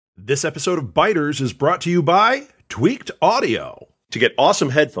This episode of Biters is brought to you by Tweaked Audio. To get awesome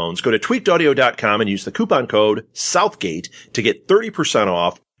headphones, go to tweakedaudio.com and use the coupon code Southgate to get 30%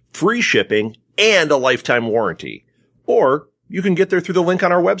 off, free shipping, and a lifetime warranty. Or you can get there through the link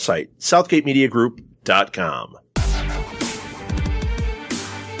on our website, southgatemediagroup.com.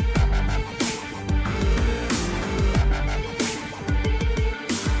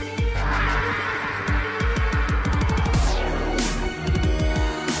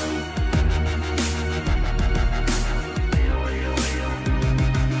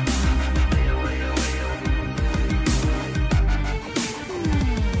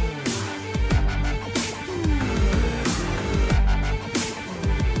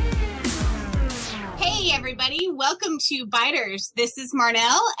 Welcome to Biters. This is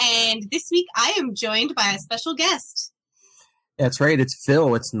Marnell, and this week I am joined by a special guest. That's right. It's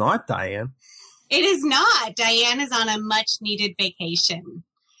Phil. It's not Diane. It is not. Diane is on a much-needed vacation.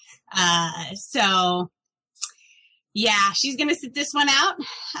 So, yeah, she's going to sit this one out.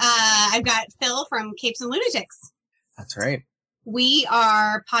 I've got Phil from Capes and Lunatics. That's right. We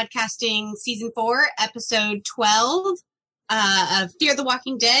are podcasting Season 4, Episode 12 of Fear the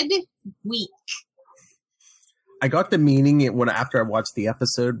Walking Dead week. I got the meaning after I watched the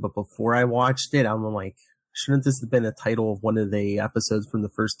episode, but before I watched it, I'm like, shouldn't this have been the title of one of the episodes from the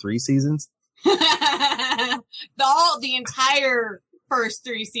first 3 seasons? The entire first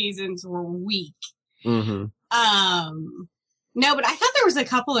 3 seasons were weak. Mm-hmm. No, but I thought there was a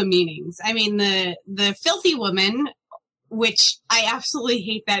couple of meanings. I mean, the filthy woman, which I absolutely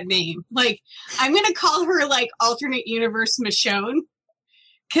hate that name. Like, I'm going to call her, like, alternate universe Michonne.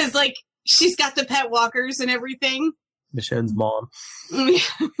 Because, like, she's got the pet walkers and everything. Michonne's mom.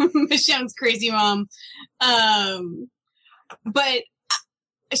 Michonne's crazy mom. But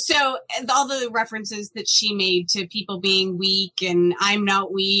so all the references that she made to people being weak and I'm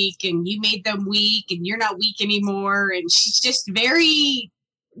not weak and you made them weak and you're not weak anymore. And she's just very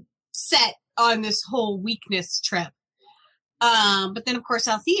set on this whole weakness trip. But then, of course,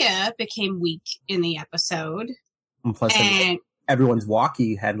 Althea became weak in the episode. And plus, everyone's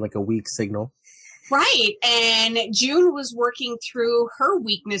walkie had like a weak signal. Right. And June was working through her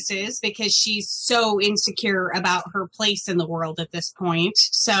weaknesses because she's so insecure about her place in the world at this point.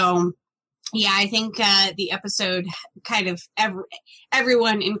 So, yeah, I think the episode kind of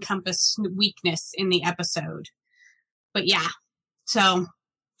everyone encompassed weakness in the episode. But yeah, so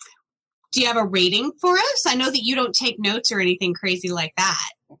do you have a rating for us? I know that you don't take notes or anything crazy like that.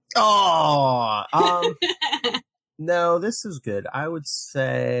 Oh, no, this is good. I would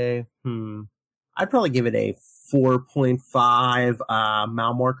say, I'd probably give it a 4.5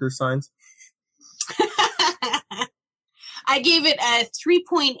 mile marker signs. I gave it a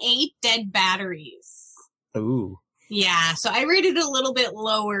 3.8 dead batteries. Ooh. Yeah, so I rated it a little bit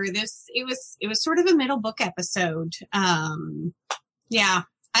lower. It was sort of a middle book episode. Yeah.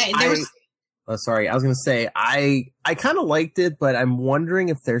 Sorry, I was going to say, I kind of liked it, but I'm wondering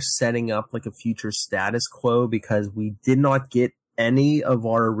if they're setting up like a future status quo because we did not get any of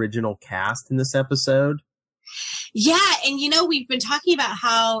our original cast in this episode. Yeah, and we've been talking about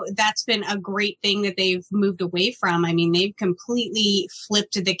how that's been a great thing that they've moved away from. I mean, they've completely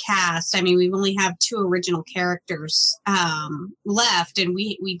flipped the cast. I mean, we only have 2 original characters left, and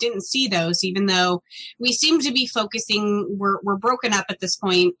we didn't see those, even though we seem to be focusing, we're broken up at this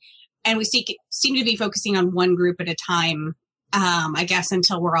point. And we seem to be focusing on one group at a time, I guess,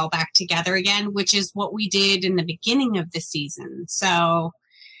 until we're all back together again, which is what we did in the beginning of the season. So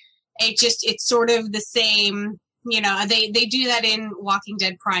it's sort of the same, they do that in Walking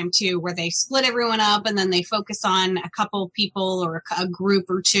Dead Prime too, where they split everyone up and then they focus on a couple people or a group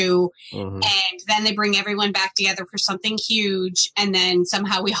or 2. Mm-hmm. And then they bring everyone back together for something huge. And then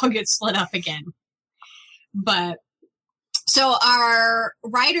somehow we all get split up again. But so our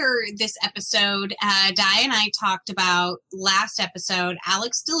writer this episode, Di and I talked about last episode,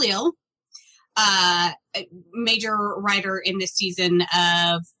 Alex DeLille, major writer in this season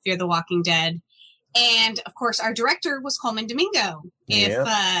of Fear the Walking Dead. And, of course, our director was Coleman Domingo.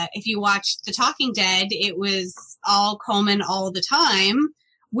 Yeah. If you watched The Talking Dead, it was all Coleman all the time,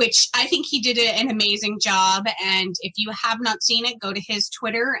 which I think he did an amazing job. And if you have not seen it, go to his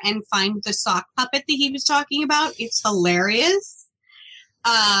Twitter and find the sock puppet that he was talking about. It's hilarious.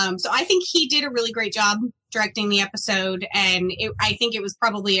 So I think he did a really great job directing the episode. And I think it was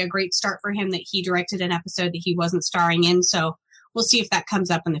probably a great start for him that he directed an episode that he wasn't starring in. So we'll see if that comes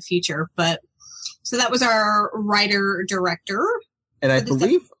up in the future. But so that was our writer-director. And I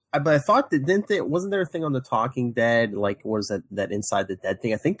believe... But I thought that wasn't there a thing on The Talking Dead, like, what was that Inside the Dead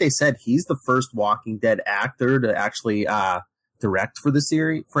thing? I think they said he's the first Walking Dead actor to actually direct for the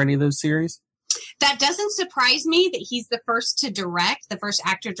series, for any of those series? That doesn't surprise me that he's the first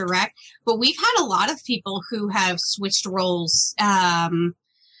actor to direct, but we've had a lot of people who have switched roles.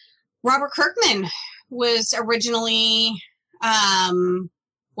 Robert Kirkman was originally,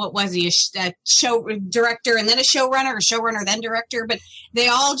 what was he, a show director and then a showrunner, or showrunner then director, but they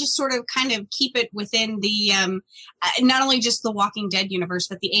all just sort of kind of keep it within the, not only just the Walking Dead universe,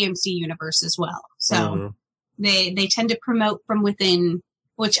 but the AMC universe as well. So they tend to promote from within,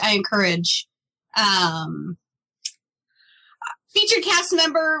 which I encourage. Featured cast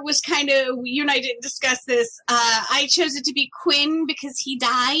member was kind of, you and I didn't discuss this. I chose it to be Quinn because he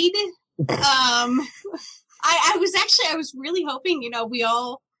died. I was really hoping,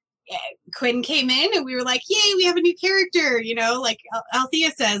 Quinn came in and we were like, yay, we have a new character, like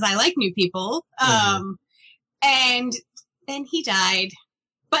Althea says, I like new people. And then he died,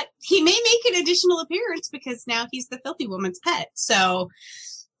 but he may make an additional appearance because now he's the filthy woman's pet. So,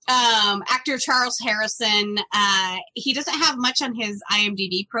 actor Charles Harrison, he doesn't have much on his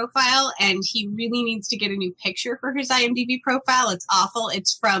IMDb profile, and he really needs to get a new picture for his IMDb profile. It's awful.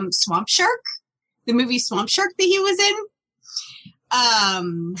 It's from Swamp Shark, the movie Swamp Shark that he was in.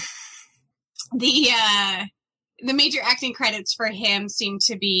 The major acting credits for him seem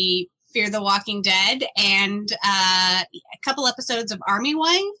to be Fear the Walking Dead and a couple episodes of Army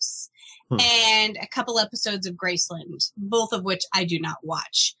Wives. And a couple episodes of Graceland, both of which I do not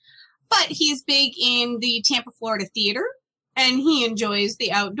watch. But he's big in the Tampa, Florida theater, and he enjoys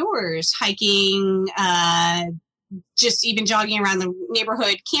the outdoors, hiking, just even jogging around the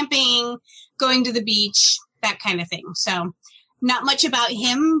neighborhood, camping, going to the beach, that kind of thing. So not much about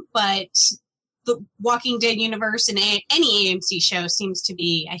him, but the Walking Dead universe and any AMC show seems to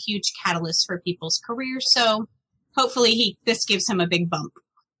be a huge catalyst for people's careers. So hopefully this gives him a big bump.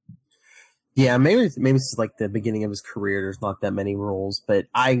 Yeah, maybe it's like the beginning of his career. There's not that many roles, but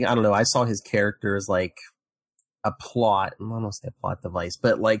I don't know. I saw his character as like a plot. I don't want to say a plot device,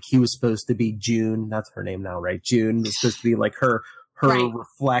 but like he was supposed to be June. That's her name now, right? June was supposed to be like her right.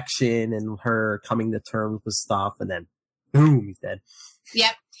 Reflection and her coming to terms with stuff, and then boom, he's dead.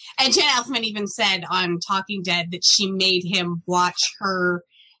 Yep. And Jen Elfman even said on Talking Dead that she made him watch her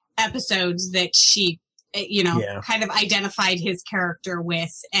episodes that she, kind of identified his character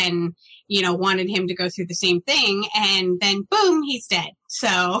with, and wanted him to go through the same thing, and then boom, he's dead.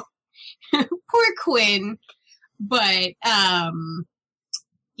 So poor Quinn. But I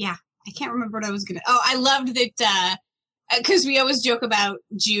can't remember what I was gonna. Oh, I loved that because we always joke about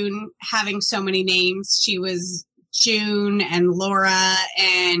June having so many names. She was June and Laura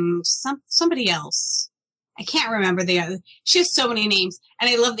and somebody else. I can't remember the other. She has so many names, and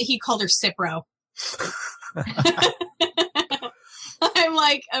I love that he called her Cipro. I'm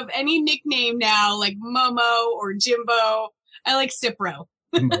like, of any nickname now, like Momo or Jimbo, I like Cipro.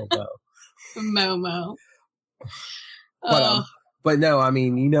 Momo. But no, I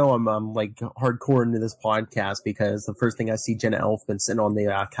mean, I'm like hardcore into this podcast because the first thing I see Jenna Elfman sitting on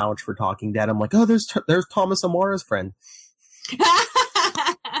the couch for Talking Dead, I'm like, oh, there's Thomas Amara's friend.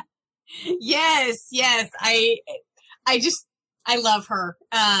 Yes. I love her.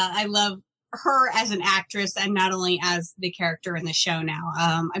 I love her as an actress and not only as the character in the show now.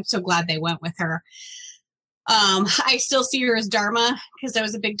 I'm so glad they went with her. I still see her as Dharma because I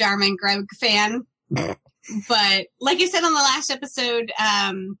was a big Dharma and Greg fan. But like I said on the last episode,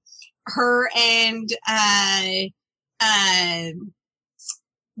 her and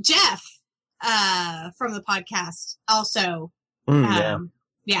Jeff from the podcast also.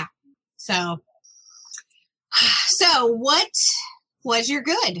 Yeah. So what was your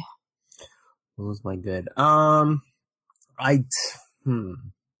good? What was my good? Would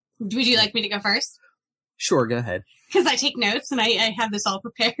you like me to go first? Sure, go ahead. Because I take notes and I have this all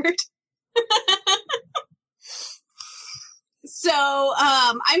prepared. So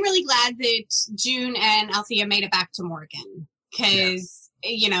I'm really glad that June and Althea made it back to Morgan because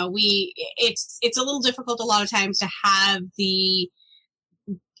it's a little difficult a lot of times to have the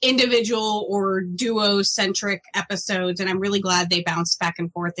individual or duo-centric episodes, and I'm really glad they bounced back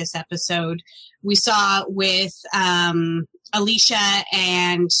and forth this episode. We saw with Alicia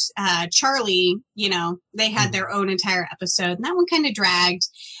and Charlie, they had their own entire episode, and that one kind of dragged.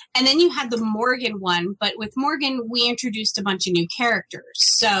 And then you had the Morgan one, but with Morgan, we introduced a bunch of new characters,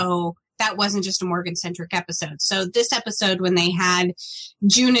 so that wasn't just a Morgan-centric episode. So this episode, when they had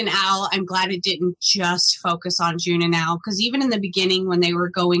June and Al, I'm glad it didn't just focus on June and Al, because even in the beginning when they were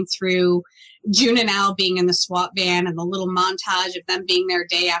going through June and Al being in the SWAT van and the little montage of them being there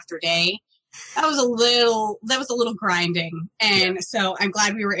day after day, that was a little grinding. And so I'm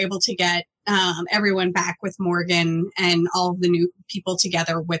glad we were able to get everyone back with Morgan and all of the new people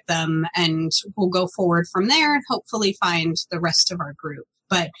together with them, and we'll go forward from there and hopefully find the rest of our group.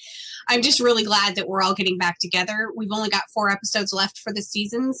 But I'm just really glad that we're all getting back together. We've only got 4 episodes left for the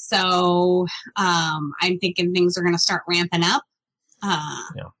season, so I'm thinking things are going to start ramping up.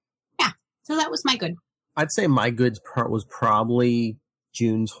 Yeah, so that was my good. I'd say my good part was probably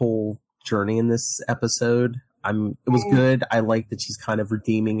June's whole journey in this episode. It was good. I like that she's kind of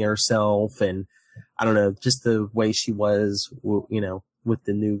redeeming herself, and I don't know, just the way she was, with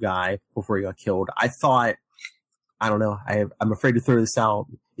the new guy before he got killed. I thought, I don't know, I'm afraid to throw this out.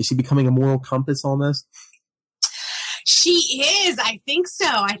 Is she becoming a moral compass almost? She is. I think so.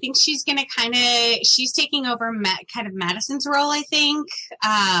 I think she's going to she's taking over kind of Madison's role, I think.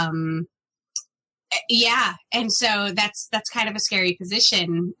 Yeah. And so that's kind of a scary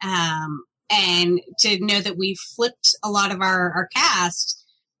position. And to know that we've flipped a lot of our cast,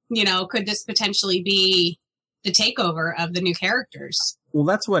 could this potentially be the takeover of the new characters? Well,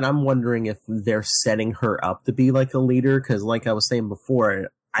 that's what I'm wondering, if they're setting her up to be like a leader. Because like I was saying before,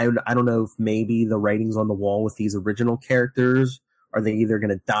 I don't know if maybe the writing's on the wall with these original characters. Are they either going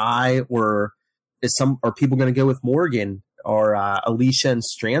to die, or are people going to go with Morgan, or Alicia and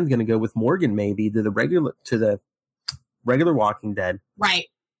Strand going to go with Morgan maybe to the regular Walking Dead? Right.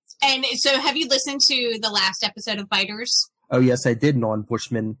 And so have you listened to the last episode of Biters? Oh, yes, I did.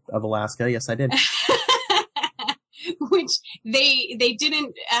 Non-Bushmen of Alaska. Yes, I did. Which they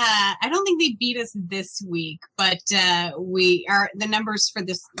didn't, I don't think they beat us this week, but the numbers for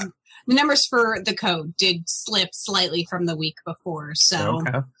the code did slip slightly from the week before. So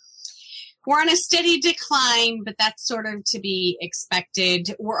okay. We're on a steady decline, but that's sort of to be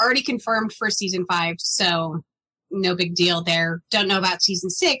expected. We're already confirmed for season 5, so no big deal there. Don't know about season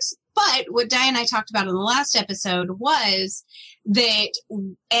 6. But what Di and I talked about in the last episode was that,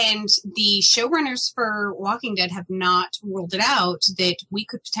 and the showrunners for Walking Dead have not ruled it out, that we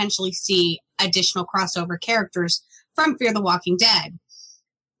could potentially see additional crossover characters from Fear the Walking Dead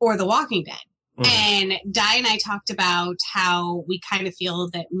or The Walking Dead. Mm-hmm. And Di and I talked about how we kind of feel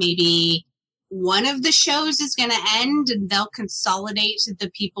that maybe one of the shows is going to end and they'll consolidate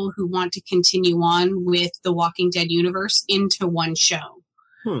the people who want to continue on with the Walking Dead universe into one show.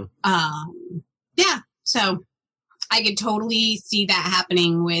 Yeah, so I could totally see that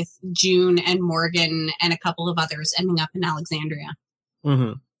happening with June and Morgan and a couple of others ending up in Alexandria.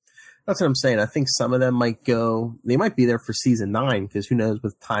 Mm-hmm. That's what I'm saying. I think some of them might be there for season 9, because who knows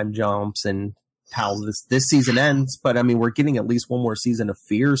with time jumps and how this season ends. But I mean, we're getting at least one more season of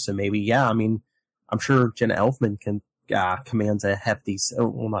Fear, so maybe, yeah, I mean, I'm sure Jenna Elfman commands a hefty,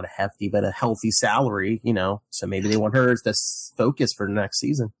 well, not a hefty, but a healthy salary, so maybe they want her to focus for the next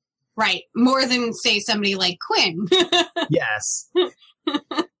season. Right. More than, say, somebody like Quinn. Yes.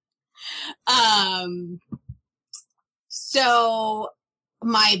 So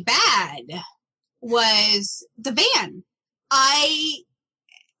my bad was the van.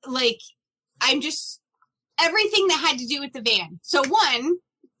 Everything that had to do with the van. So one,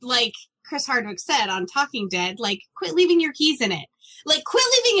 like Chris Hardwick said on Talking Dead, quit leaving your keys in it. Quit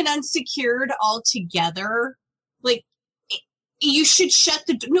leaving it unsecured altogether. You should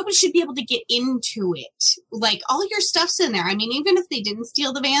nobody should be able to get into it. All your stuff's in there. I mean, even if they didn't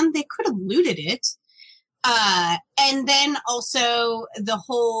steal the van, they could have looted it. And then also the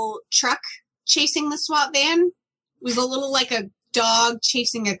whole truck chasing the SWAT van was a little like a dog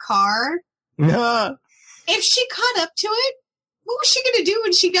chasing a car. If she caught up to it, what was she going to do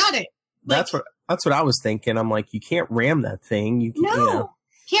when she got it? That's what I was thinking. I'm like, you can't ram that thing.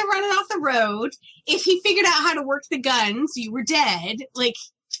 Can't run it off the road. If he figured out how to work the guns, you were dead. What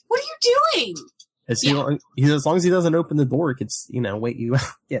are you doing? As long as he doesn't open the door, it could, wait you out.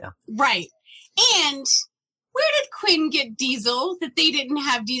 Yeah. Right. And where did Quinn get diesel that they didn't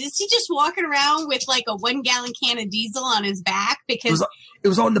have diesel? Is he just walking around with a 1-gallon can of diesel on his back? Because it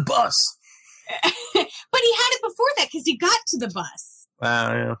was on the bus. But he had it before that because he got to the bus.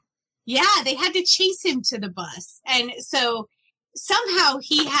 Yeah. Yeah, they had to chase him to the bus. And so somehow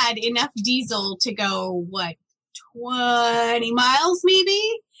he had enough diesel to go, 20 miles maybe?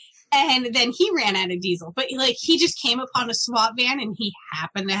 And then he ran out of diesel. But he just came upon a SWAT van and he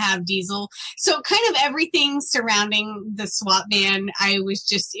happened to have diesel. So kind of everything surrounding the SWAT van,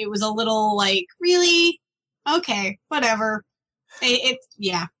 it was a little really? Okay, whatever.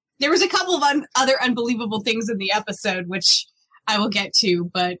 Yeah. There was a couple of other unbelievable things in the episode, which I will get to,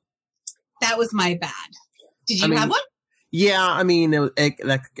 but that was my bad. Did you have one? Yeah, I mean,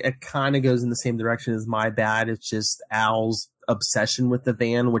 it kind of goes in the same direction as My Bad. It's just Al's obsession with the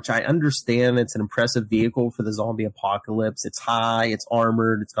van, which I understand. It's an impressive vehicle for the zombie apocalypse. It's high, it's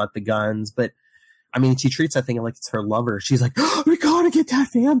armored, it's got the guns, but I mean, she treats that thing like it's her lover. She's like, oh, we gotta get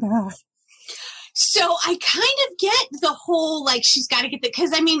that van back. So I kind of get the whole, like, she's got to get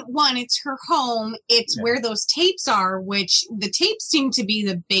because, I mean, one, it's her home. It's where those tapes are, which the tapes seem to be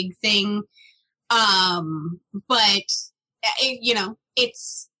the big thing. But,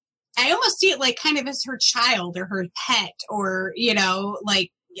 I almost see it like kind of as her child or her pet or,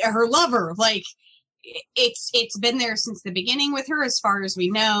 like her lover. Like, it's been there since the beginning with her, as far as we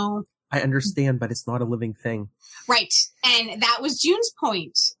know. I understand, but it's not a living thing. Right. And that was June's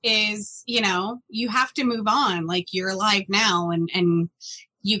point is, you have to move on. Like, you're alive now and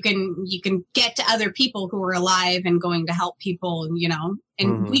you can get to other people who are alive and going to help people,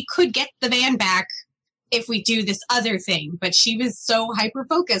 and we could get the van back if we do this other thing. But she was so hyper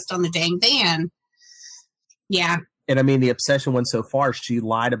focused on the dang van. Yeah. And I mean, the obsession went so far, she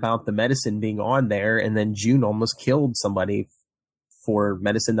lied about the medicine being on there, and then June almost killed somebody for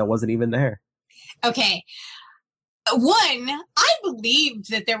medicine that wasn't even there. Okay. One, I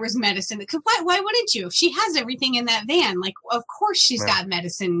believed that there was medicine. Because why wouldn't you? If she has everything in that van, like, of course she's got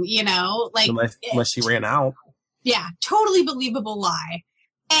medicine, like. Unless she ran out. Yeah, totally believable lie.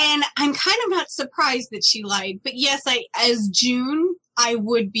 And I'm kind of not surprised that she lied. But yes, as June, I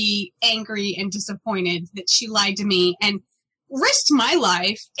would be angry and disappointed that she lied to me and risked my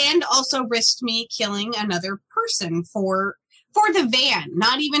life and also risked me killing another person for the van,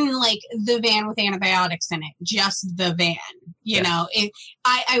 not even like the van with antibiotics in it, just the van.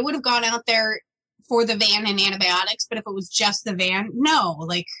 I would have gone out there for the van and antibiotics, but if it was just the van, no,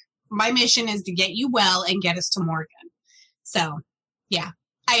 like my mission is to get you well and get us to Morgan. So yeah,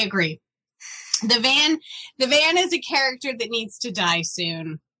 I agree. The van is a character that needs to die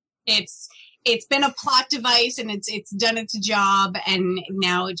soon. It's been a plot device and it's done its job and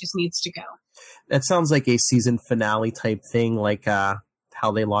now it just needs to go. That sounds like a season finale type thing, like how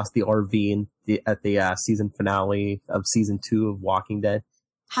they lost the RV at the season finale of season 2 of Walking Dead.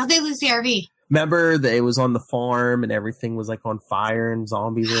 How'd they lose the RV? Remember that it was on the farm and everything was like on fire and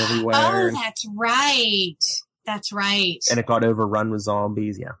zombies were everywhere. Oh, that's right. That's right. And it got overrun with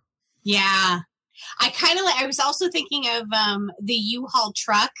zombies. Yeah. Yeah. I was also thinking of the U-Haul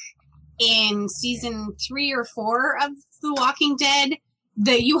truck in season 3 or 4 of The Walking Dead.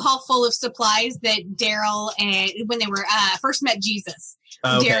 The U-Haul full of supplies that Daryl and when they were first met Jesus,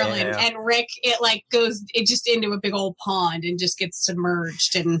 Daryl and Rick, it goes just into a big old pond and just gets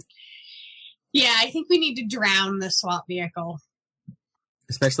submerged. And yeah, I think we need to drown the SWAT vehicle.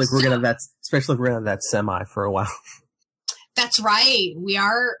 Especially if we're gonna have that semi for a while. That's right. We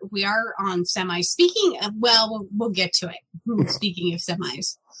are on semi. Speaking of, we'll get to it. Speaking of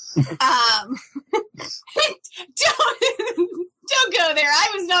semis, don't go there.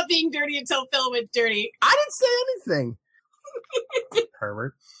 I was not being dirty until Phil went dirty. I didn't say anything.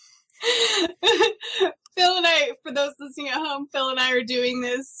 Herbert. Phil and I, for those listening at home, Phil and I are doing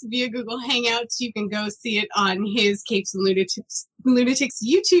this via Google Hangouts. You can go see it on his Capes and Lunatics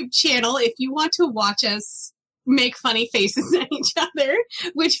YouTube channel if you want to watch us make funny faces at each other,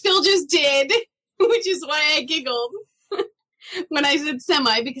 which Phil just did, which is why I giggled when I said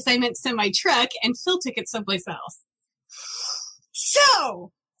semi, because I meant semi-truck, and Phil took it someplace else.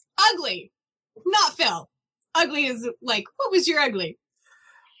 So, ugly. Not Phil. Ugly is like, what was your ugly?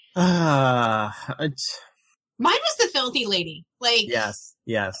 Mine was the filthy lady. Like, yes.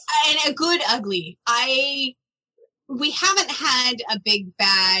 And a good ugly. We haven't had a big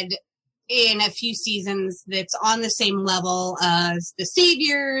bad in a few seasons that's on the same level as the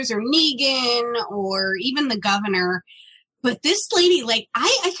Saviors or Negan or even the Governor. But this lady, like, I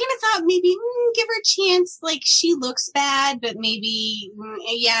kind of thought maybe give her a chance. Like, she looks bad, but maybe,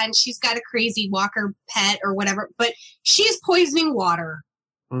 yeah, and she's got a crazy walker pet or whatever. But she is poisoning water.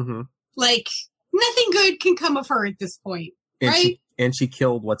 Mm-hmm. Like, nothing good can come of her at this point, right? She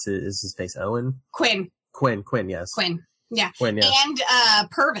killed, is his face, Owen? Quinn, yes. Quinn, yeah. Quinn, yes. And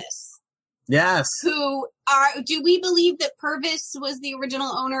Purvis. Yes. Do we believe that Purvis was the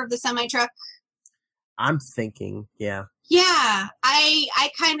original owner of the semi-truck? I'm thinking, yeah. Yeah, I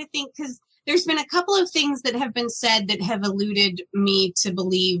kind of think, because there's been a couple of things that have been said that have eluded me to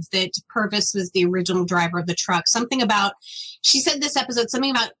believe that Purvis was the original driver of the truck. Something about, she said this episode,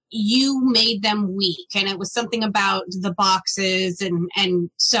 something about you made them weak, and it was something about the boxes, and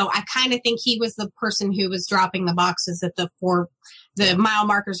so I kind of think he was the person who was dropping the boxes at the mile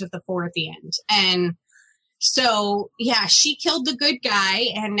markers of the 4 at the end. And So, yeah, she killed the good guy,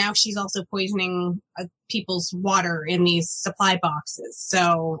 and now she's also poisoning people's water in these supply boxes.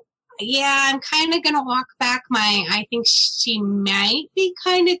 So, yeah, I'm kind of going to walk back I think she might be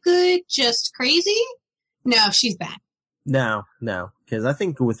kind of good, just crazy. No, she's bad. No, because I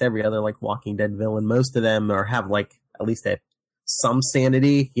think with every other like Walking Dead villain, most of them have like at least some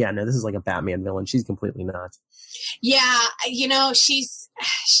sanity. Yeah, no, this is like a Batman villain. She's completely not. Yeah, she's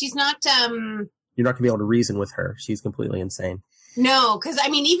not. You're not gonna be able to reason with her. She's completely insane. No, because I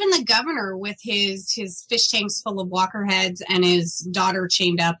mean, even the governor with his fish tanks full of walker heads and his daughter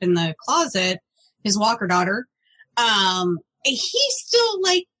chained up in the closet, his walker daughter, he still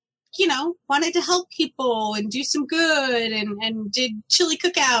like, wanted to help people and do some good and did chili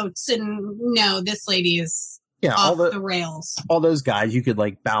cookouts. And no, this lady is off the rails. All those guys, you could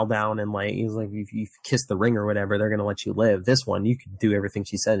like bow down and like, he's like, if you kiss the ring or whatever, they're gonna let you live. This one, you could do everything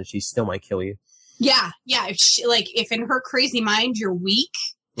she said and she still might kill you. Yeah. If in her crazy mind you're weak,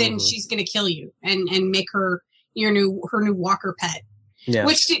 then she's gonna kill you and make her her new walker pet. Yeah.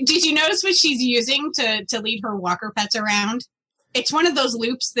 Which did you notice what she's using to lead her walker pets around? It's one of those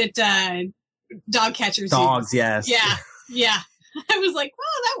loops that dog catchers use. Yes. Yeah. I was like,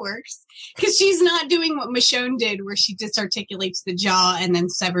 well, that works. Because she's not doing what Michonne did, where she disarticulates the jaw and then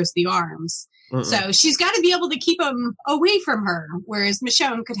severs the arms. Mm-mm. So she's got to be able to keep them away from her, whereas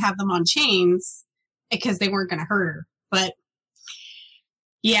Michonne could have them on chains because they weren't going to hurt her. But,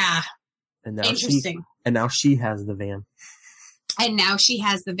 yeah. And now interesting. Now she has the van.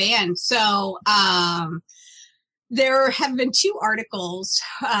 So, there have been 2 articles.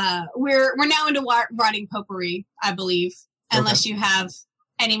 We're now into rotting potpourri, I believe, unless you have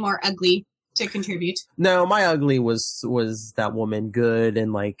any more ugly to contribute. No, my ugly was that woman good,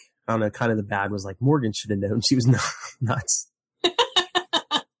 and like, I don't know, kind of the bad was like Morgan should have known she was nuts.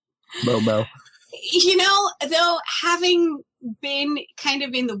 Bobo. Though, having been kind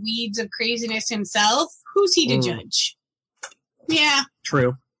of in the weeds of craziness himself, who's he to judge? Yeah.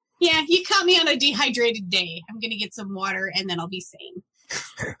 True. Yeah, you caught me on a dehydrated day. I'm going to get some water and then I'll be sane.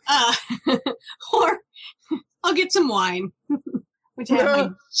 Or I'll get some wine, which I have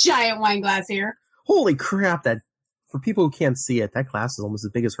my giant wine glass here. Holy crap, that, for people who can't see it, that glass is almost as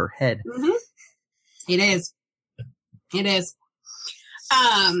big as her head. Mm-hmm. It is.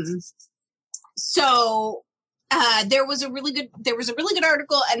 So there was a really good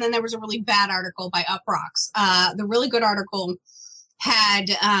article, and then there was a really bad article by Uprocks. The really good article had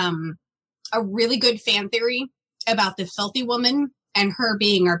a really good fan theory about the filthy woman and her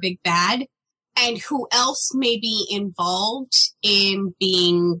being our big bad, and who else may be involved in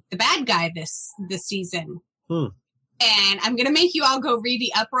being the bad guy this season. And I'm going to make you all go read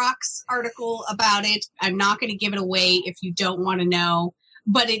the Uprocks article about it. I'm not going to give it away if you don't want to know,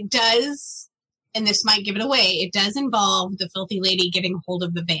 but it does, and this might give it away, it does involve the filthy lady getting hold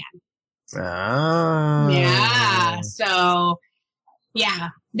of the van. Oh. Yeah. So, yeah,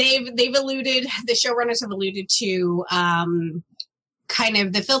 they've alluded, the showrunners have alluded to kind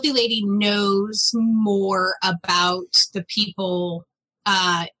of the filthy lady knows more about the people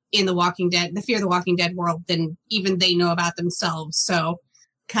in the Walking Dead, the Fear the Walking Dead world, than even they know about themselves. So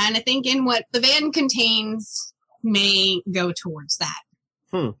kind of thinking what the van contains may go towards that.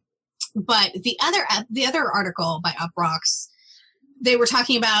 But the other article by Uprocks, they were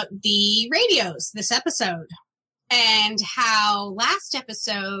talking about the radios this episode, and how last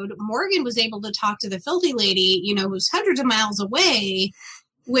episode Morgan was able to talk to the filthy lady, who's hundreds of miles away,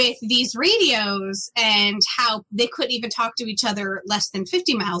 with these radios, and how they couldn't even talk to each other less than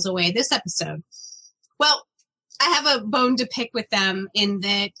 50 miles away this episode. Well, I have a bone to pick with them in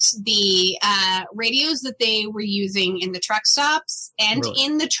that the radios that they were using in the truck stops and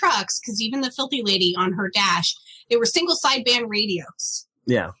in the trucks, because even the filthy lady on her dash, they were single sideband radios.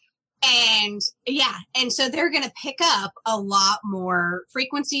 Yeah. And so they're going to pick up a lot more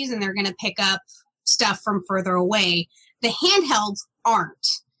frequencies, and they're going to pick up stuff from further away. The handhelds aren't.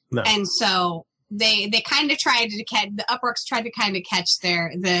 No. And so they kind of tried to catch, the Uprocks tried to kind of catch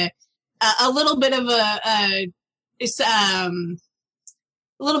a little bit of a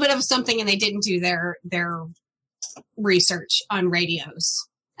little bit of something, and they didn't do their research on radios.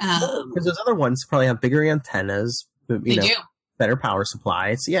 Because those other ones probably have bigger antennas, they do. Better power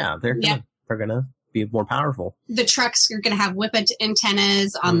supplies. Yeah, they're gonna be more powerful. The trucks are gonna have whip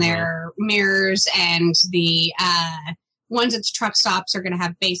antennas on their mirrors, and the ones at the truck stops are gonna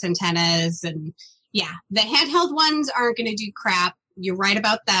have base antennas, and the handheld ones aren't gonna do crap. You're right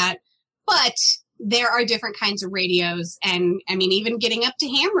about that, but there are different kinds of radios, and I mean, even getting up to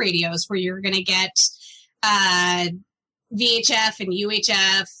ham radios, where you're gonna get VHF and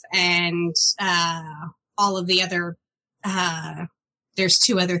UHF and all of the other, there's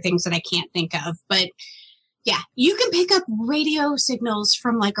 2 other things that I can't think of, but yeah, you can pick up radio signals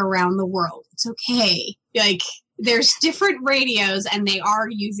from like around the world. It's okay. Like there's different radios and they are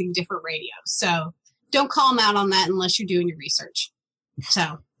using different radios. So don't call them out on that unless you're doing your research.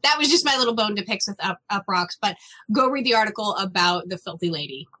 So that was just my little bone to pick with Up Rocks, but go read the article about the filthy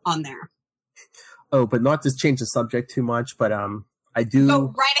lady on there. Oh, but not to change the subject too much, but I do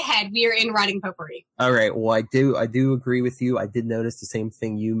go right ahead. We are in writing potpourri. All right. Well, I do agree with you. I did notice the same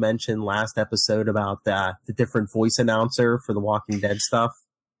thing you mentioned last episode about the different voice announcer for the Walking Dead stuff.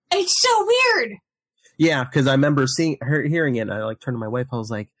 It's so weird. Yeah, because I remember hearing it, and I like turned to my wife. I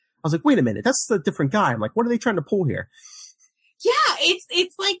was like, wait a minute, that's a different guy. I'm like, what are they trying to pull here? Yeah,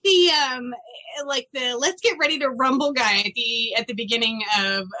 it's like the let's get ready to rumble guy at the beginning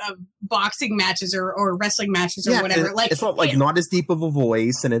of boxing matches or wrestling matches or whatever. Like it's not as deep of a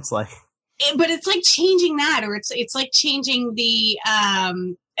voice, and it's like, but it's like changing that, or it's like changing the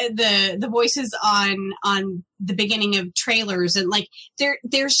voices on the beginning of trailers, and like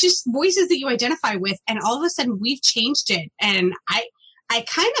there's just voices that you identify with, and all of a sudden we've changed it, and I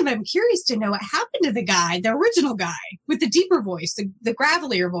kind of am curious to know what happened to the original guy with the deeper voice, the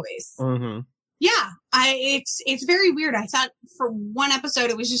gravelier voice. Mm-hmm. Yeah, it's very weird. I thought for one episode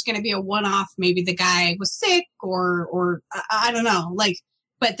it was just going to be a one-off. Maybe the guy was sick or I don't know. Like,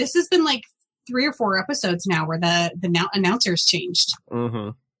 but this has been like 3 or 4 episodes now where the announcer's changed.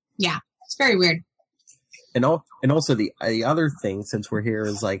 Mm-hmm. Yeah, it's very weird. And also the other thing, since we're here,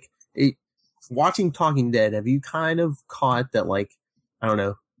 is like watching Talking Dead. Have you kind of caught that, like, I don't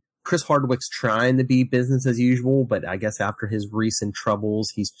know, Chris Hardwick's trying to be business as usual, but I guess after his recent troubles,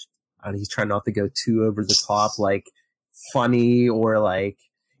 he's trying not to go too over the top, like funny or like,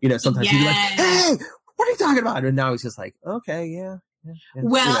 sometimes he'd be like, hey, what are you talking about? And now he's just like, okay, yeah.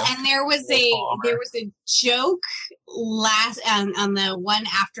 Well, and there was a joke last on the one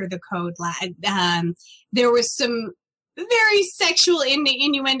after the code. There was some very sexual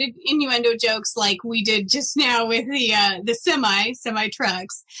innuendo jokes like we did just now with the semi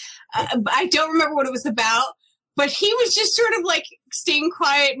trucks. I don't remember what it was about, but he was just sort of like staying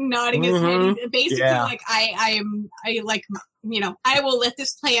quiet and nodding his head. Basically, like I will let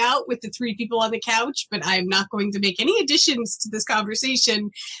this play out with the 3 people on the couch, but I'm not going to make any additions to this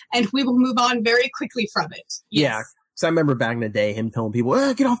conversation, and we will move on very quickly from it. Yes. Yeah. So I remember back in the day him telling people,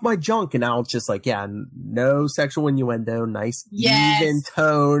 get off my junk. And now it's just like, no sexual innuendo, nice, even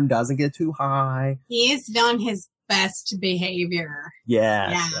tone, doesn't get too high. He's done his best behavior.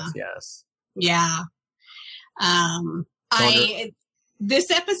 Yes. Yeah.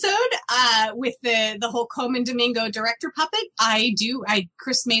 This episode, with the whole Coleman Domingo director puppet,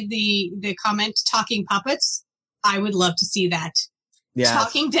 Chris made the comment, talking puppets. I would love to see that. Yeah.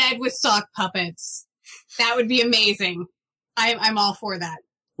 Talking Dead with sock puppets. That would be amazing. I'm all for that.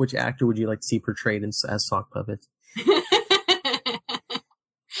 Which actor would you like to see portrayed as sock puppets?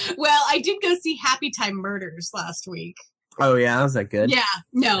 Well, I did go see Happy Time Murders last week. Oh, yeah? Was that good? Yeah.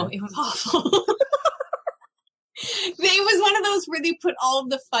 No, It was awful. It was one of those where they put all of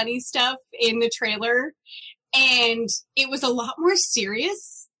the funny stuff in the trailer, and it was a lot more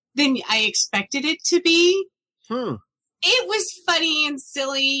serious than I expected it to be. It was funny and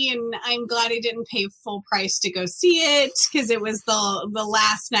silly, and I'm glad I didn't pay full price to go see it because it was the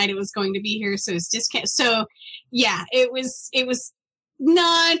last night it was going to be here, so it's discount. So, yeah, it was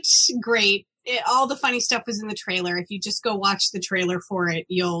not great. All the funny stuff was in the trailer. If you just go watch the trailer for it,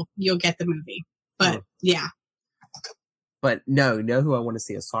 you'll get the movie. But yeah. But no, you know who I want to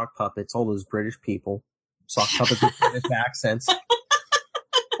see as sock puppets? All those British people, sock puppets with British accents.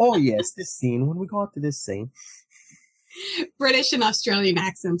 Oh yes, this scene. When we go out to this scene. British and Australian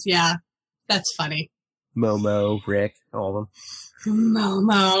accents, yeah. That's funny. Momo, Rick, all of them.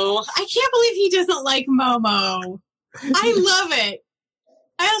 Momo. I can't believe he doesn't like Momo. I love it.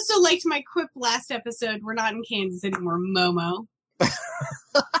 I also liked my quip last episode, we're not in Kansas anymore, Momo.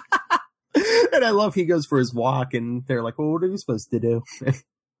 And I love he goes for his walk, and they're like, well, what are you supposed to do?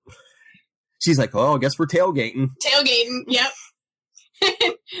 She's like, oh, I guess we're tailgating. Tailgating, yep.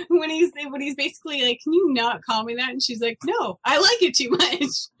 when he's basically like, can you not call me that? And she's like, no, I like it too much.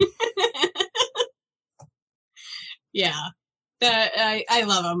 Yeah, I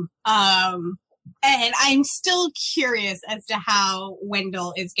love him. And I'm still curious as to how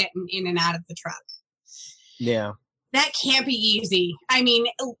Wendell is getting in and out of the truck. Yeah. That can't be easy. I mean,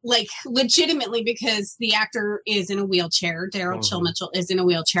 like, legitimately, because the actor is in a wheelchair. Daryl Chill Mitchell is in a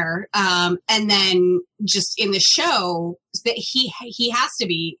wheelchair. And then just in the show, that he has to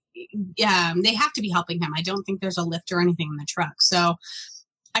be, they have to be helping him. I don't think there's a lift or anything in the truck. So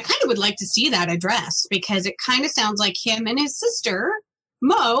I kind of would like to see that addressed, because it kind of sounds like him and his sister,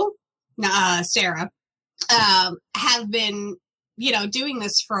 Sarah, have been, doing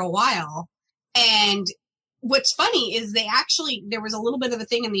this for a while. And what's funny is there was a little bit of a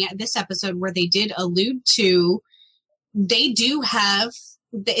thing in this episode where they did allude to, they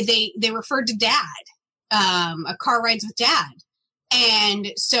referred to Dad, a car rides with Dad.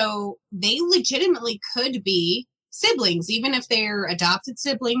 And so they legitimately could be siblings, even if they're adopted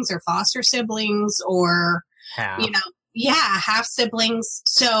siblings or foster siblings or, half. Half siblings.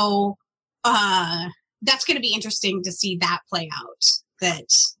 So, that's going to be interesting to see that play out.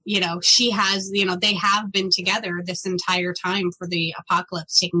 That, she has, they have been together this entire time for the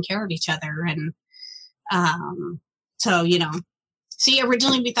apocalypse, taking care of each other. And, so, see,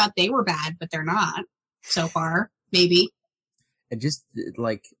 originally we thought they were bad, but they're not so far, maybe. And just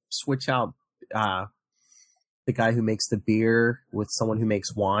like switch out, the guy who makes the beer with someone who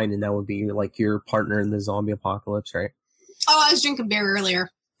makes wine, and that would be like your partner in the zombie apocalypse, right? Oh, I was drinking beer earlier.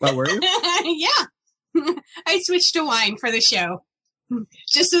 Oh, were you? Yeah. I switched to wine for the show,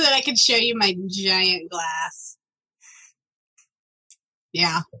 just so that I could show you my giant glass.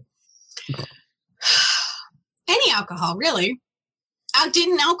 Yeah. Any alcohol, really.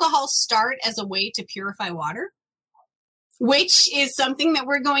 Didn't alcohol start as a way to purify water? Which is something that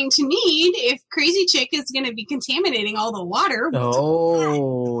we're going to need if Crazy Chick is going to be contaminating all the water.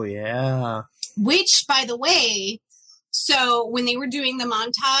 Oh, yeah. Which, by the way, so when they were doing the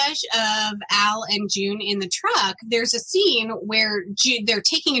montage of Al and June in the truck, there's a scene where they're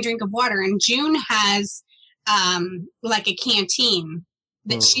taking a drink of water, and June has like a canteen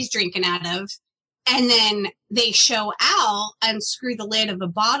that she's drinking out of. And then they show Al unscrew the lid of a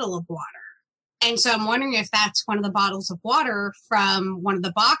bottle of water. And so I'm wondering if that's one of the bottles of water from one of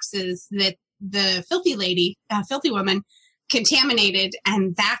the boxes that the filthy woman contaminated,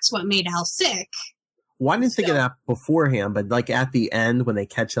 and that's what made Al sick. Well, I didn't think of that beforehand, but like at the end when they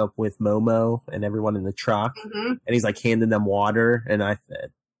catch up with Momo and everyone in the truck, and he's like handing them water, and I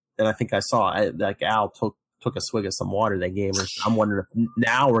think I saw like Al took a swig of some water they gave her. So I'm wondering if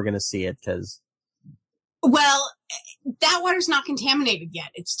now we're going to see it, because. Well, that water's not contaminated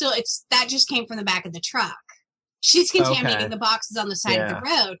yet. That just came from the back of the truck. She's contaminating the boxes on the side of the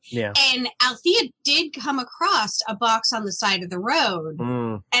road. Yeah. And Althea did come across a box on the side of the road.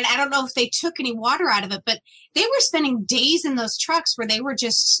 And I don't know if they took any water out of it, but they were spending days in those trucks where they were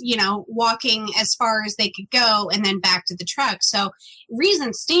just, walking as far as they could go and then back to the truck. So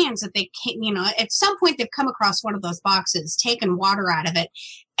reason stands that they can't, at some point they've come across one of those boxes, taken water out of it.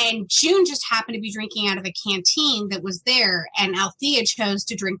 And June just happened to be drinking out of a canteen that was there, and Althea chose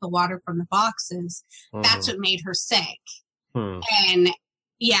to drink the water from the boxes. That's what made her sick. And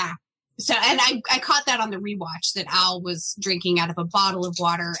yeah, so, and I caught that on the rewatch, that Al was drinking out of a bottle of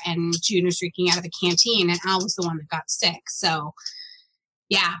water and June was drinking out of a canteen, and Al was the one that got sick. So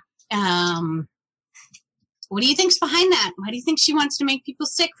yeah. What do you think's behind that? Why do you think she wants to make people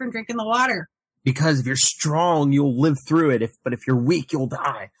sick from drinking the water? Because if you're strong, you'll live through it. But if you're weak, you'll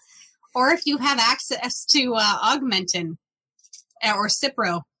die. Or if you have access to Augmentin or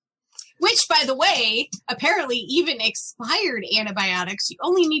Cipro, which, by the way, apparently even expired antibiotics, you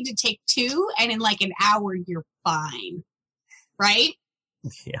only need to take 2, and in like an hour, you're fine. Right?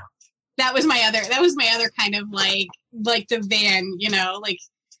 Yeah. That was my other kind of like the van,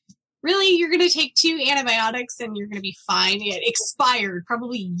 really, you're going to take 2 antibiotics and you're going to be fine. Expired,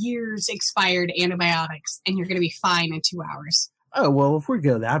 probably years expired antibiotics, and you're going to be fine in 2 hours. Oh, well, if we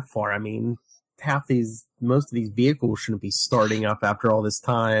go that far, I mean, most of these vehicles shouldn't be starting up after all this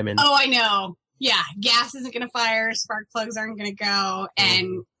time. And oh, I know. Yeah, gas isn't going to fire, spark plugs aren't going to go.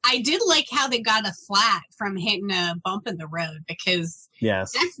 And I did like how they got a flat from hitting a bump in the road, because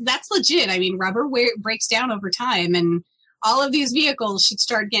that's legit. I mean, rubber breaks down over time, and all of these vehicles should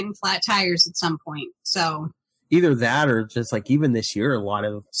start getting flat tires at some point. So either that, or just like even this year, a lot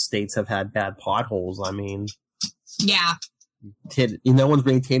of states have had bad potholes. I mean, yeah, no one's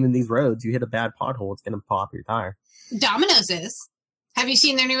maintaining these roads. You hit a bad pothole, it's going to pop your tire. Domino's is. Have you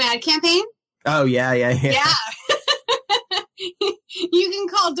seen their new ad campaign? Oh, yeah. Yeah. You can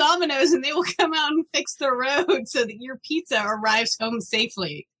call Domino's and they will come out and fix the road so that your pizza arrives home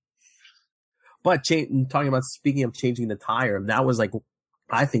safely. But speaking of changing the tire, that was like,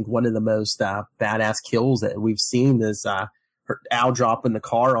 I think one of the most badass kills that we've seen is Al dropping the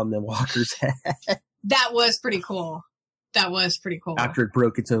car on the walker's head. That was pretty cool. After it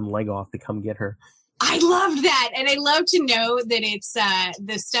broke its own leg off to come get her. I loved that. And I love to know that it's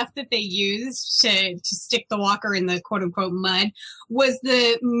the stuff that they used to stick the walker in the quote unquote mud was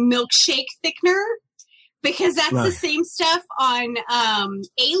the milkshake thickener. Because that's the same stuff on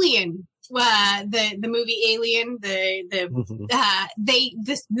Alien, the movie Alien. That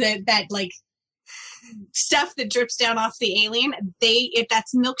like stuff that drips down off the alien.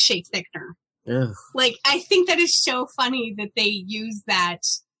 That's milkshake thickener. Ugh. Like, I think that is so funny that they use that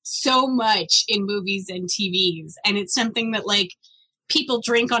so much in movies and TVs, and it's something that like people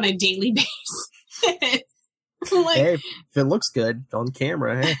drink on a daily basis. Like, hey, if it looks good on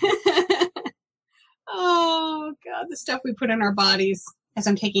camera, hey. Oh, God, the stuff we put in our bodies as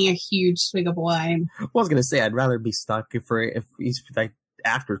I'm taking a huge swig of wine. Well, I was going to say, I'd rather be stuck if he's like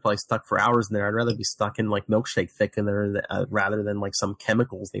actors probably stuck for hours in there. I'd rather be stuck in like milkshake thickener rather than like some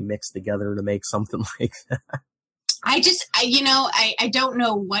chemicals they mix together to make something like that. I don't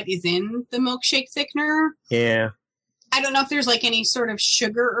know what is in the milkshake thickener. Yeah. I don't know if there's like any sort of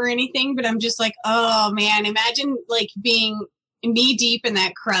sugar or anything, but I'm just like, oh man, imagine like being knee deep in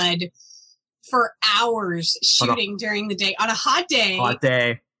that crud for hours shooting during the day on a hot day. Hot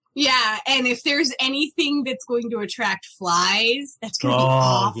day. Yeah, and if there's anything that's going to attract flies, that's going to be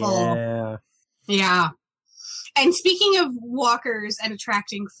awful. Yeah. Yeah. And speaking of walkers and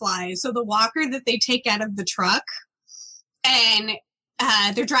attracting flies, so the walker that they take out of the truck, and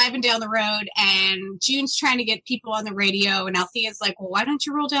they're driving down the road, and June's trying to get people on the radio, and Althea's like, well, why don't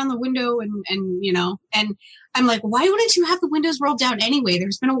you roll down the window and I'm like, why wouldn't you have the windows rolled down anyway?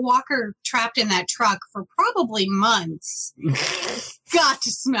 There's been a walker trapped in that truck for probably months. Got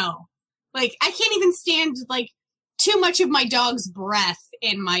to smell. Like, I can't even stand, like, too much of my dog's breath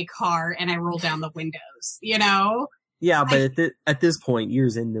in my car, and I roll down the windows, you know? Yeah, but at this point,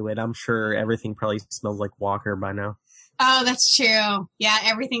 years into it, I'm sure everything probably smells like Walker by now. Oh, that's true. Yeah,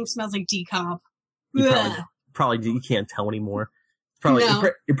 everything smells like decomp. You probably you can't tell anymore. Probably, No.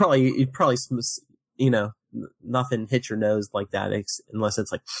 you probably, you know, nothing hits your nose like that unless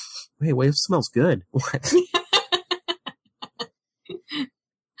it's like, wait, it smells good. What? It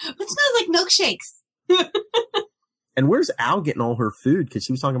smells like milkshakes. And where's Al getting all her food? Because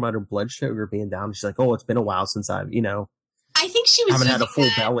she was talking about her blood sugar being down. She's like, oh, it's been a while since I've, I think she was haven't had a full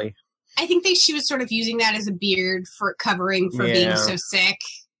belly. I think she was sort of using that as a beard for covering for being so sick.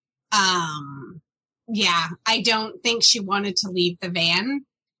 Yeah, I don't think she wanted to leave the van.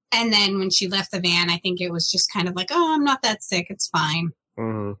 And then when she left the van, I think it was just kind of like, oh, I'm not that sick. It's fine.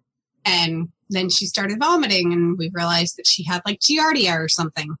 Mm-hmm. And then she started vomiting, and we realized that she had like Giardia or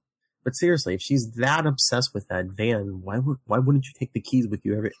something. But seriously, if she's that obsessed with that van, why wouldn't you take the keys with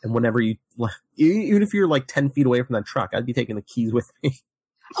you whenever you, even if you're like 10 feet away from that truck, I'd be taking the keys with me.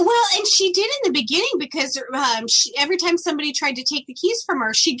 Well, and she did in the beginning because every time somebody tried to take the keys from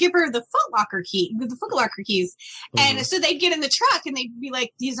her, she'd give her the Foot Locker keys. Mm-hmm. And so they'd get in the truck and they'd be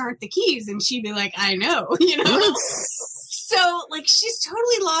like, these aren't the keys. And she'd be like, I know, So, like, she's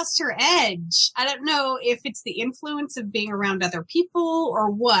totally lost her edge. I don't know if it's the influence of being around other people or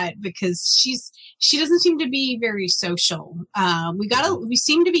what, because she doesn't seem to be very social. We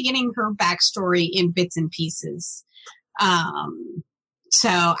seem to be getting her backstory in bits and pieces. So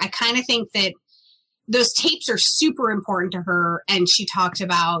I kind of think that those tapes are super important to her, and she talked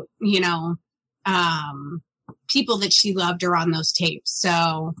about, people that she loved are on those tapes.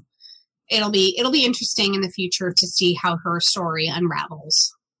 So it'll be interesting in the future to see how her story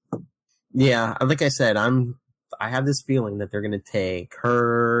unravels. Yeah, like I said, I have this feeling that they're going to take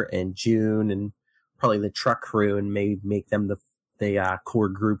her and June and probably the truck crew and maybe make them the core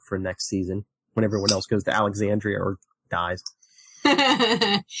group for next season when everyone else goes to Alexandria or dies.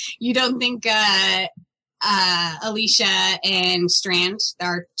 You don't think Alicia and Strand,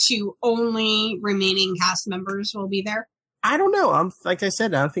 our two only remaining cast members, will be there? I don't know. Like I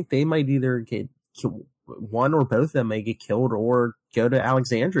said, I think they might either get killed. One or both of them may get killed or go to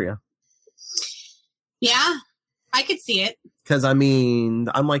Alexandria. Yeah, I could see it. Because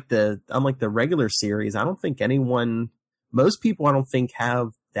unlike the regular series, I don't think most people I don't think have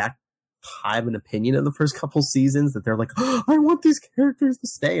that high of an opinion of the first couple seasons that they're like, oh, I want these characters to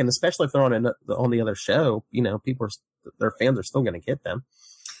stay, and especially if they're on the other show, their fans are still going to get them.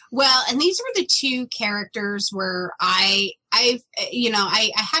 Well, and these were the two characters where I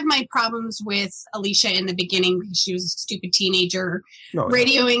had my problems with Alicia in the beginning because she was a stupid teenager,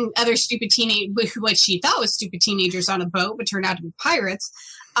 radioing other stupid what she thought was stupid teenagers on a boat, but turned out to be pirates.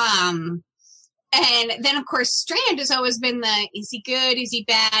 And then, of course, Strand has always been is he good? Is he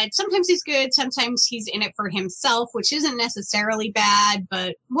bad? Sometimes he's good. Sometimes he's in it for himself, which isn't necessarily bad,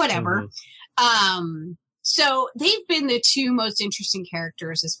 but whatever. Mm-hmm. So they've been the two most interesting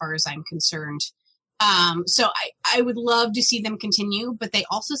characters as far as I'm concerned. So I would love to see them continue, but they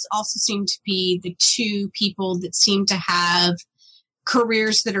also seem to be the two people that seem to have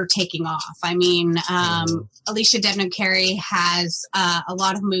careers that are taking off. I mean, Alicia Debnam-Carey has a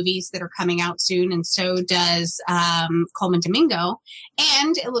lot of movies that are coming out soon, and so does Coleman Domingo.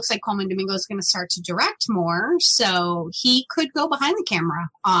 And it looks like Coleman Domingo is going to start to direct more, so he could go behind the camera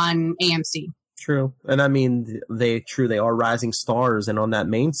on AMC. True. And I mean, they are rising stars, and on that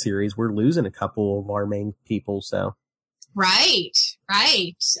main series, we're losing a couple of our main people, so. Right.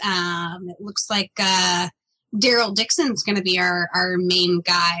 It looks like Daryl Dixon's going to be our main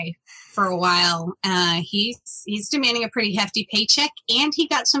guy for a while. He's demanding a pretty hefty paycheck, and he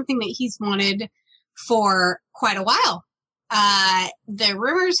got something that he's wanted for quite a while. The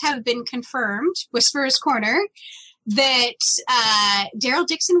rumors have been confirmed, Whisperer's Corner, that Daryl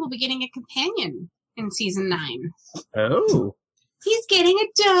Dixon will be getting a companion in season 9. Oh. He's getting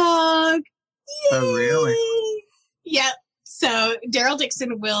a dog. Yay! Oh, really? Yep. So Daryl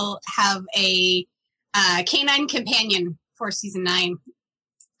Dixon will have a canine companion for season 9.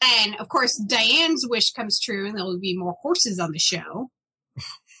 And of course, Diane's wish comes true, and there will be more horses on the show.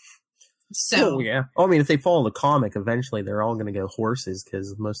 So, yeah. I mean, if they follow the comic, eventually they're all going to go horses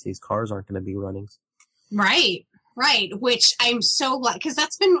because most of these cars aren't going to be running. Right. Which I'm so glad, because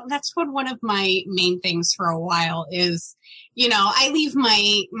that's been one of my main things for a while is, I leave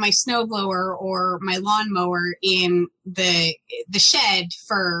my snowblower or my lawnmower in the shed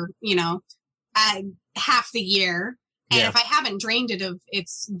for, half the year. And if I haven't drained it of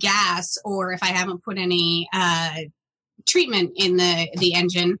its gas, or if I haven't put any treatment in the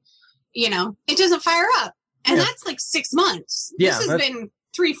engine, it doesn't fire up. And that's like 6 months. Yeah, this has been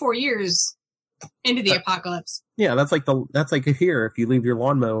 3-4 years into the apocalypse. Yeah, that's like here. If you leave your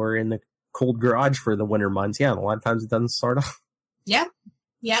lawnmower in the cold garage for the winter months, a lot of times it doesn't start off. Yep.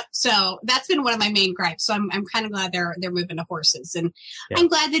 So that's been one of my main gripes. So I'm kind of glad they're moving to horses, and I'm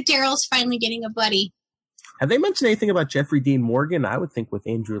glad that Daryl's finally getting a buddy. Have they mentioned anything about Jeffrey Dean Morgan? I would think with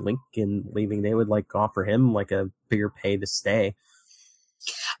Andrew Lincoln leaving, they would offer him a bigger pay to stay.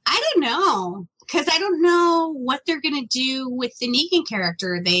 I don't know, because I don't know what they're going to do with the Negan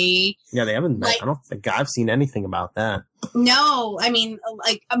character. They haven't. I don't think I've seen anything about that. No, I mean,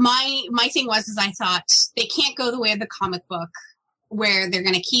 my thing was I thought they can't go the way of the comic book, where they're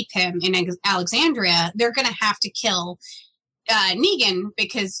going to keep him in Alexandria. They're going to have to kill Negan,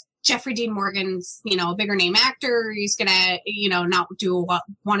 because Jeffrey Dean Morgan's, a bigger name actor. He's going to, not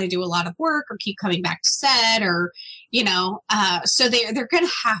want to do a lot of work or keep coming back to set, or, so they're going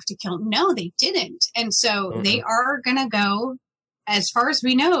to have to kill him. No, they didn't. And so they are going to go, as far as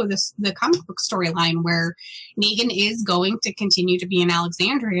we know, the comic book storyline where Negan is going to continue to be in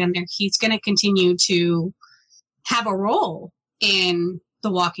Alexandria, and he's going to continue to have a role in The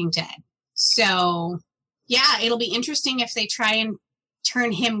Walking Dead. So yeah, it'll be interesting if they try and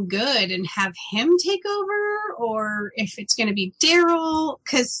turn him good and have him take over, or if it's going to be Daryl,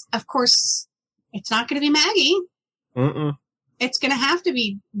 because of course it's not going to be Maggie. It's going to have to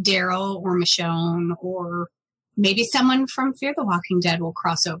be Daryl or Michonne, or maybe someone from Fear the Walking Dead will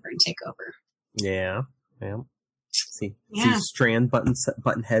cross over and take over. Yeah. See Strand button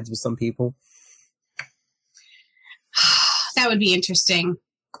heads with some people. That would be interesting.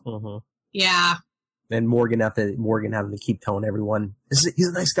 Yeah. And Morgan having to keep telling everyone, he's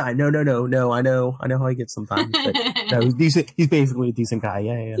a nice guy. No, I know how he gets sometimes. But no, he's decent. He's basically a decent guy.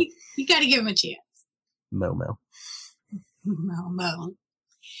 Yeah. You got to give him a chance. Mo.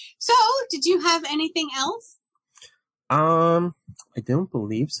 So, did you have anything else? I don't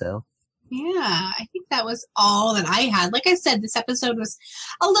believe so. Yeah, I think that was all that I had. Like I said, this episode was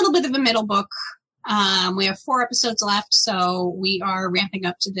a little bit of a middle book. We have 4 episodes left, so we are ramping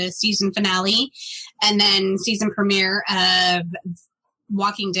up to the season finale, and then season premiere of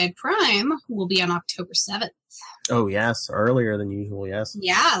Walking Dead Prime will be on October 7th. Oh, yes. Earlier than usual, yes.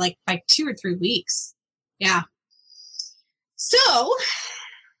 Yeah, by 2 or 3 weeks. Yeah. So,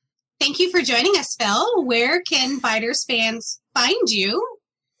 thank you for joining us, Phil. Where can Biters fans find you?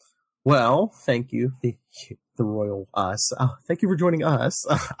 Well, thank you. The royal us. Thank you for joining us.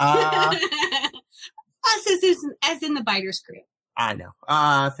 Us as in the Biters crew. I know.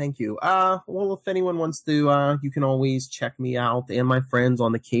 Thank you. Well, if anyone wants to, you can always check me out and my friends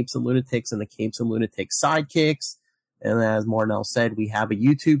on the Capes of Lunatics and the Capes of Lunatics Sidekicks. And as Marnell said, we have a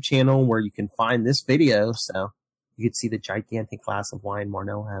YouTube channel where you can find this video, so you can see the gigantic glass of wine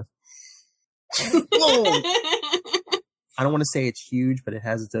Marnell has. I don't want to say it's huge, but it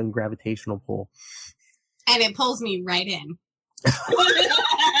has its own gravitational pull. And it pulls me right in.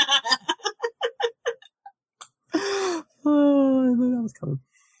 Oh, I knew that was coming.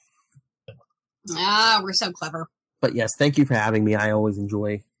 We're so clever. But yes, thank you for having me. I always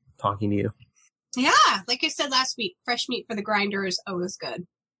enjoy talking to you. Yeah, like I said last week, fresh meat for the grinder is always good.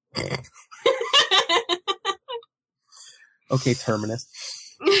 Okay, Terminus.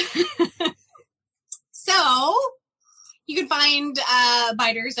 So you can find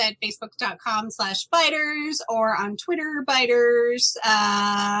Biters at facebook.com/Biters or on Twitter, Biters.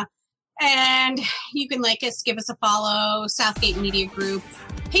 And you can like us, give us a follow, Southgate Media Group,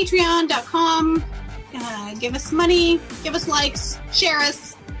 patreon.com. Give us money, give us likes, share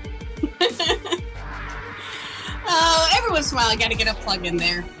us. Every once in a while I got to get a plug in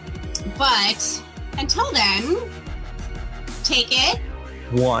there. But until then, take it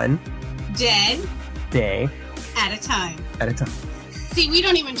one dead day at a time. See, we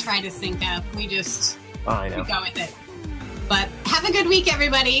don't even try to sync up. We just I know. we go with it. But have a good week,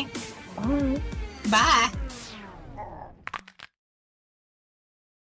 everybody. Bye. Bye.